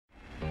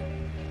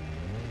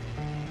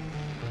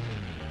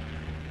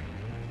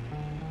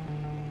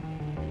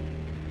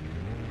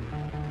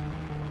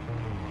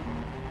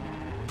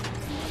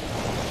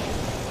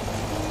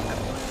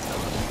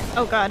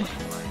Oh god.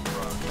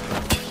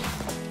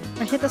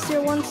 I hit the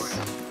steer once.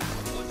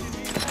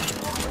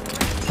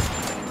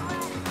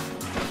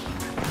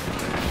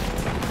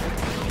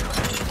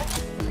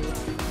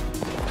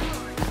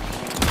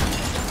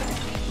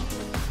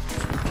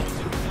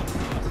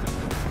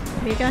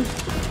 Here you go.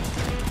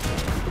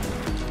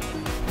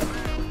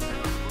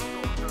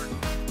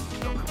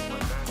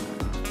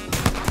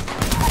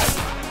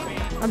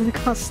 I'm the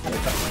cost.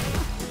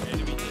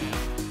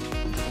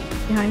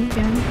 Behind you,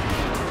 behind you.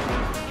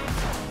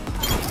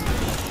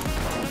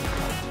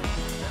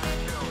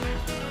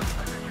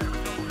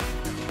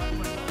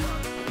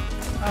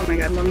 Oh my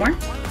god, one more?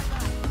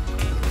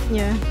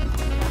 Yeah.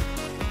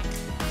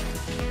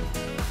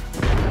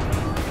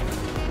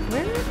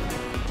 Where?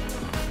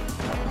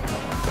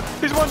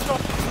 He's one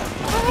shot!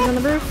 He's on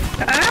the roof.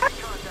 Ah!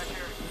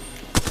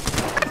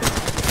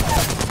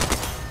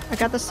 I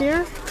got the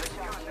steer.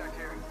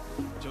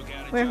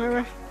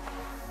 Where?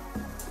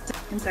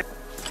 Inside.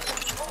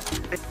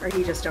 Or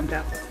he just jumped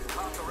out.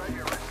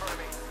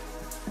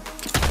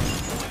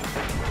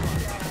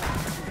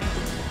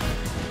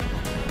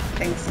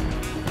 Thanks.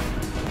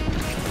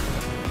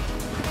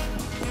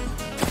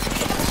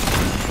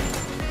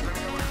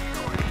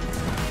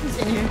 He's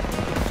in here.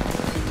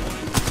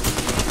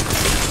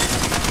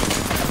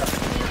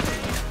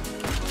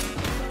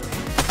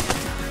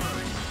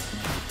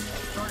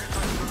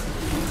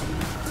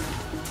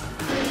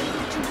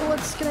 Two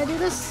bullets. Can I do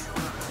this?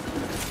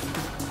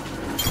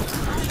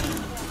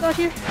 Out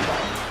here.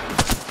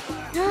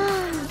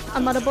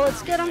 I'm out of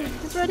bullets. Get him.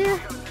 He's right here.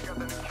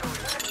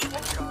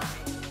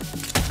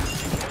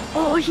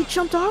 Oh, he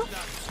jumped off?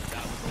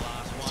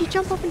 Did he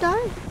jump up and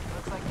die?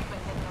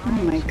 Oh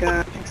my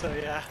god. I think so,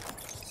 yeah.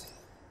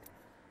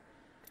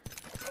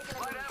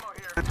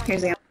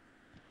 Here's the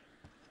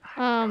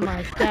Oh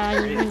my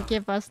god, you didn't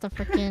give us the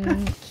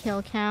freaking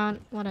kill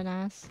count. What an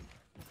ass.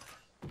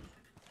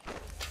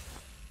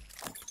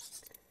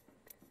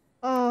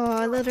 Oh,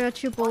 I literally had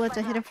 2 bullets.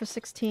 I hit him for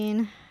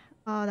 16.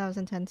 Oh, that was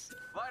intense.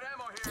 Light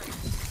ammo here.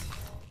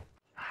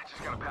 I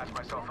just gotta patch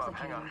myself up.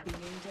 Hang on.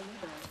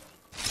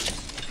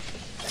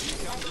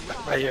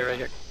 Right here, right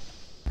here.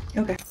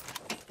 Okay.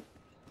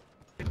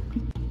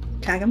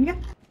 Tag him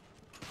again?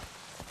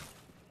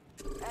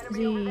 Is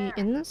he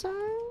in the side?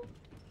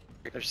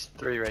 There's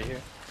 3 right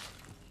here.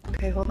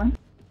 Okay, hold on.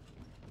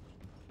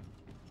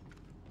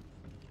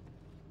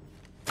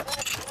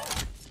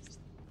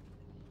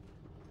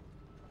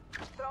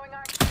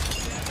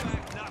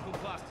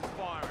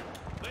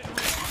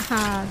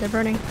 Ah, they're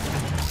burning.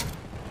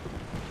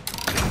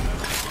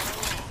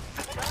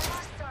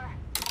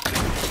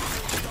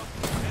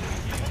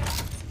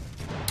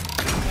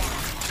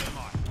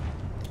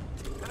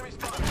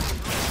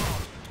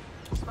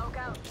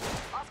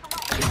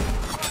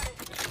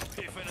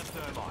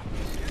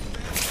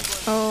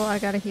 Oh, I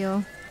gotta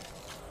heal.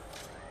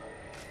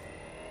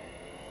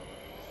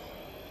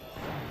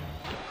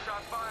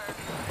 Shots fired.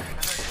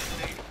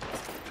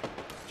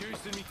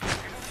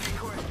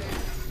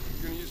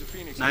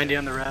 90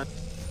 on the red.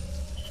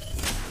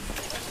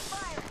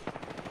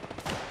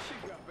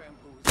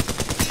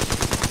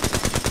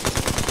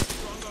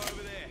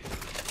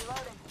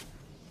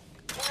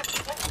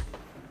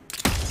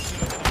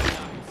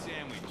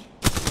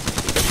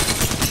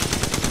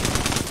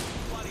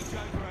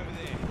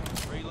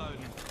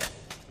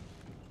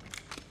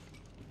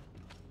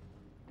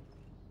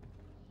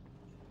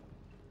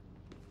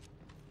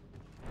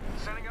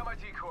 Sending out my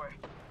decoy.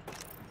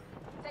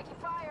 Taking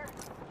fire.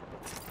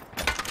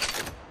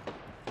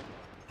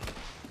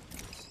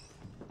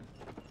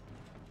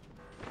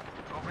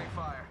 Opening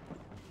fire.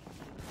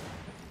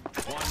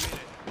 1 minute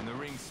and the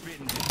ring's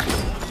spitting.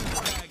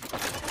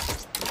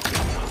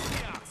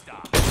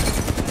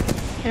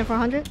 Hit him for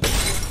 100. There's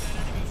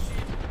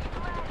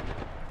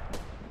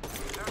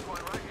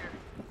one right here.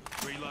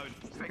 Reload.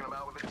 Taking him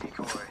out with a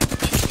decoy.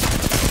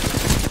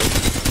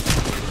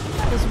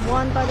 There's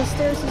one by the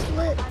stairs. He's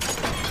lit.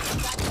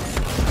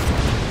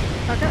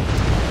 Okay.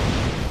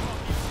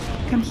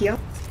 Come heal.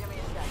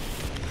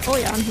 Oh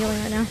yeah, I'm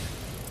healing right now.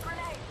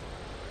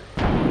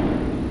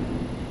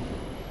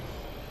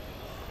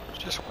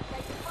 Just...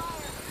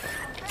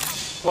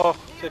 Whoa,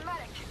 shit.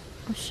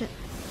 Oh shit.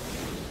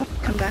 Oh,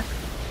 come back.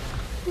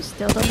 He's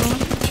still double.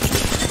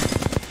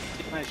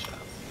 Nice shot.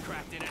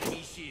 Cracked an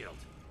enemy shield.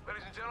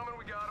 Ladies and gentlemen,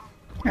 we got him.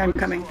 I'm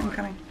coming, I'm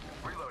coming.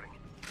 Reloading.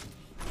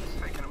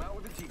 Taking him out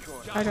with a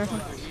decoy. I don't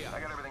know. I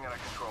got everything under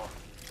control.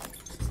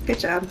 Good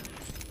job.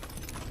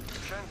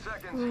 10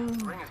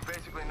 seconds. Ring is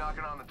basically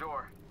knocking on the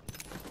door.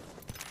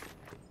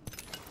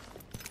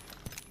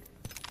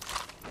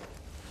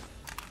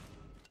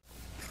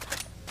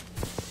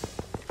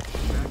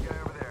 That guy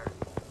over there.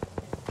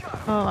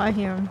 Oh, I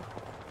hear him.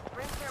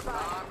 Rings nearby.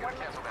 I'm gonna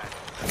cancel that.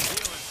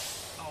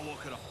 I'll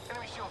walk it off.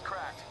 Enemy shield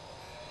cracked.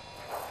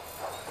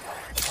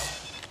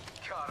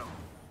 Got him.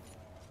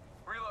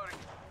 Reloading.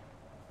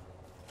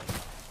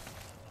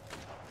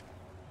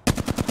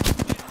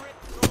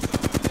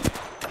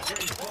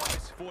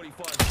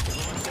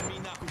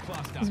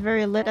 He's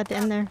very lit at the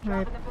end there. Where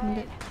I pinned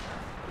it.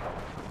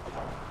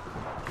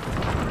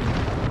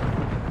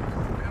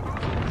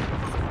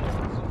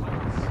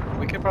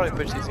 could probably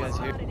push these guys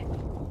here.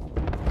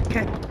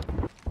 Okay.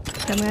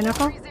 Got my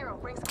knuckle?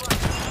 3-0, ring squad.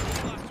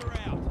 Cluster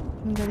out.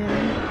 And go the other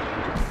way.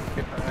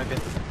 Okay,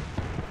 okay.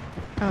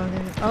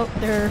 Oh,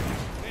 they're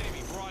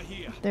Enemy right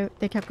here.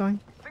 they kept going.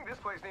 I think this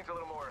place needs a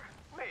little more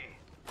me.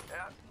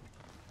 Yeah.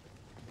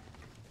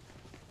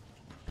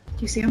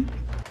 Do you see him?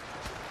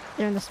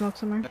 They're in the smoke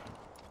somewhere. 10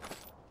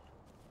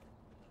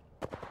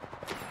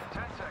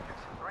 seconds.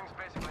 The ring's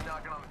basically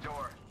knocking on the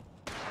door.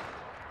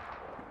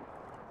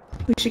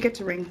 We should get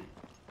to ring.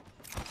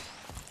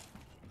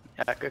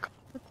 Yeah, good call.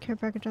 Care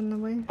package on the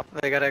way.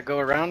 They gotta go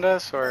around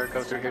us or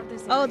go through here.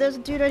 Oh, there's a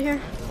dude right here.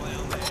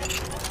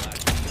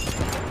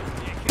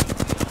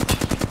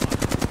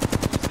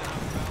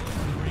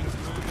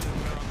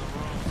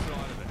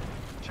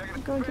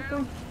 Keep going, keep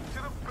going. To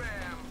the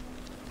bam.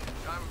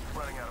 I'm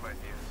running out of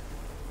ideas.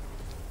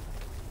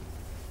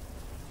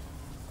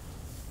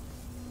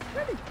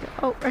 Where did you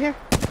go? Oh, right here.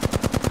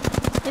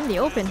 In the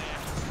open.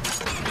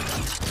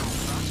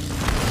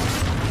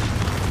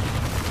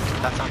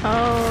 That's on.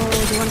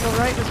 Oh, do you want to go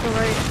right? Let's go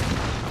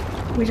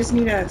right. We just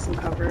need some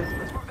cover.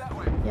 Let's move that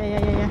way.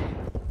 Yeah.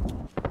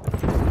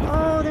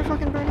 Oh, they're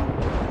fucking burning.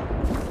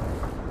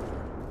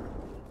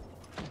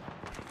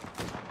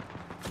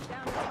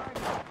 Down to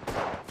target.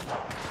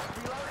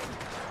 Reloading.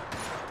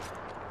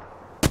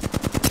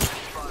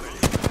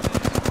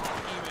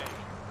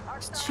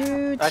 It's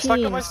 2 I stuck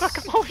him, I teams. stuck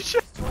him, holy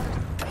shit!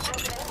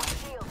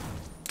 Shield.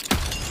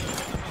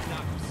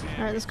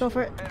 Alright, let's go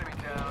for it. Enemy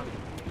down.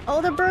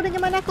 Oh, they're burning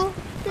in my knuckle.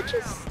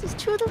 Bitches, there's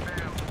 2 of them.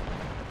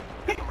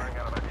 I'm running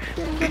out of ideas.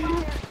 Get 'em, get 'em,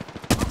 get 'em.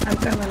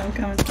 I'm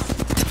coming.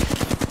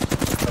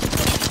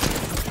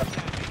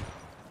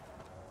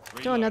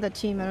 Still another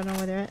team, I don't know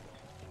where they're at.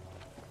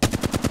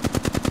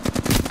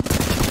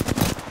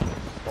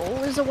 Oh,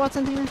 there's a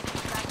Watson here.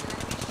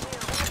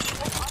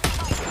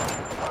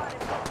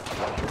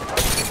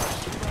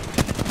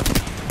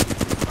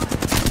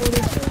 Oh,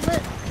 they're so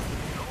lit.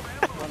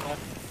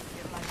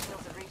 Give my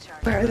shields a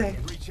recharge. Where are they?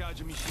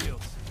 Recharging me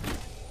shields.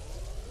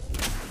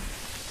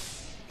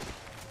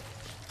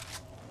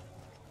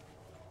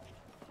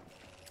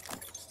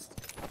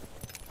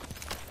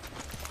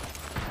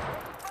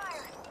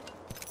 Fire.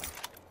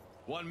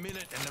 1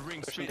 minute and the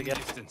ring's Pushing spitting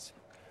together. distance.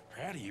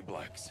 Proud of you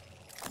blokes.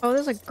 Oh,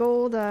 there's a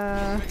gold,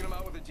 Taking them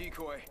out with a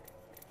decoy.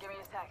 Give me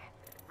a sec.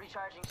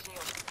 Recharging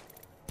shields.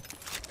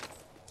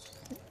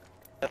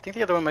 I think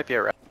the other one might be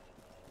around.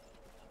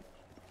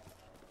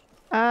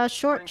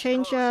 short, Ring's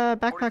change, close.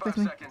 backpack 45 with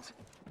me. seconds.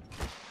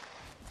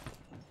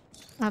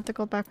 I have to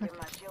go backpack. Give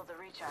my shields a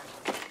recharge.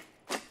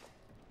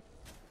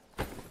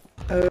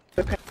 Oh,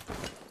 okay.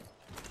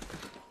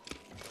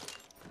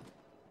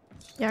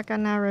 You're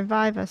gonna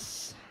revive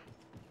us.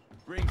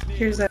 Rings near.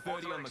 Here's a-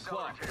 30 on the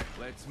clock.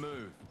 Let's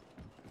move.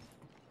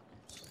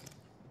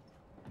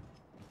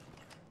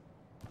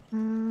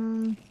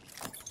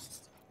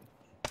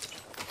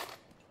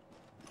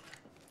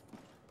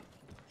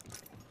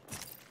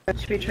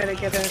 Should we try to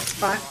get a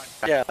spot?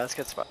 Yeah, let's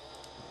get spot.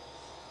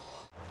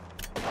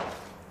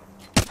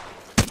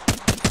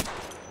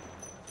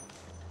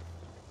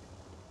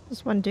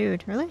 Just one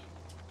dude, really?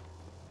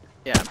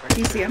 Yeah, I'm Do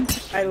pretty you see him?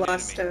 I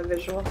lost a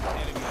visual. Enemy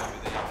over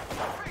there.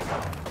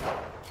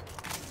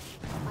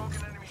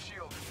 Broken enemy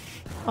shield.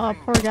 Oh,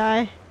 poor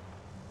guy.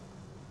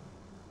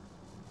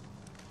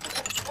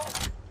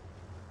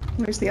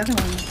 Where's the other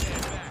one?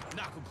 Stand back.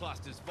 Knuckle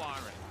clusters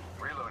firing.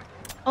 Reloading.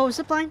 Oh,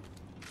 zipline.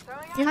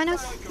 Throwing out Behind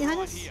us, smoke. behind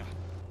Right us. here.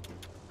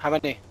 How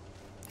many?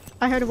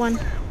 I heard one.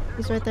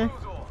 He's right there.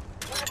 Proposal.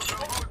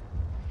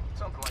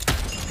 Something like that.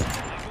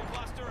 Knuckle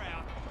cluster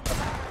out.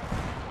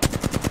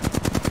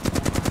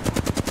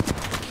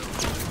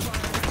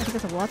 I think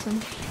it's a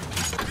Watson.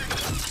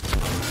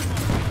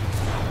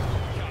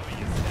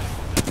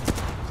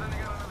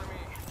 Sending out another me.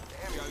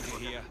 Damn, Go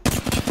here.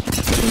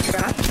 He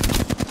dropped.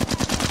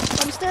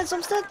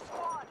 Some's dead.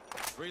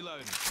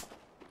 Reloading.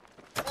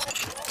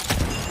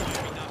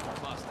 Enemy knuckle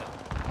cluster.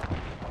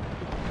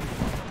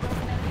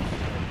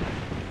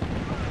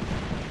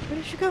 Where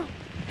did she go?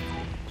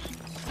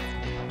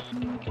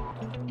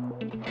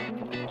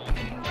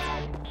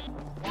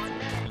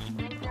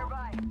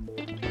 Nearby.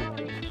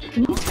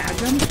 Can you tag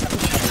them?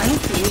 I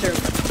don't see either.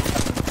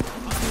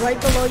 Right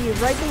below you,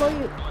 right below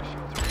you.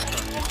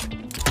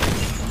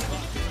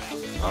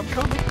 I'm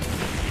coming.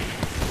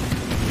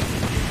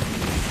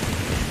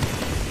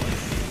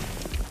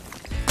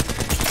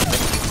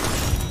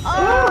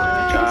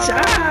 Good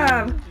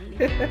job!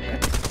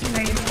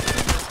 Nice.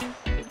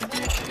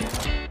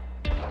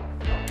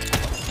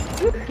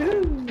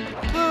 Woohoo!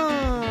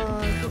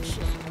 Oh, good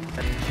shit.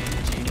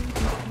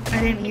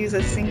 I didn't use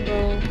a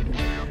single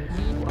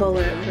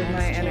bullet with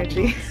my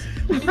energy.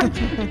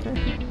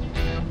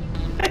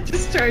 I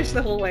just charged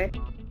the whole way.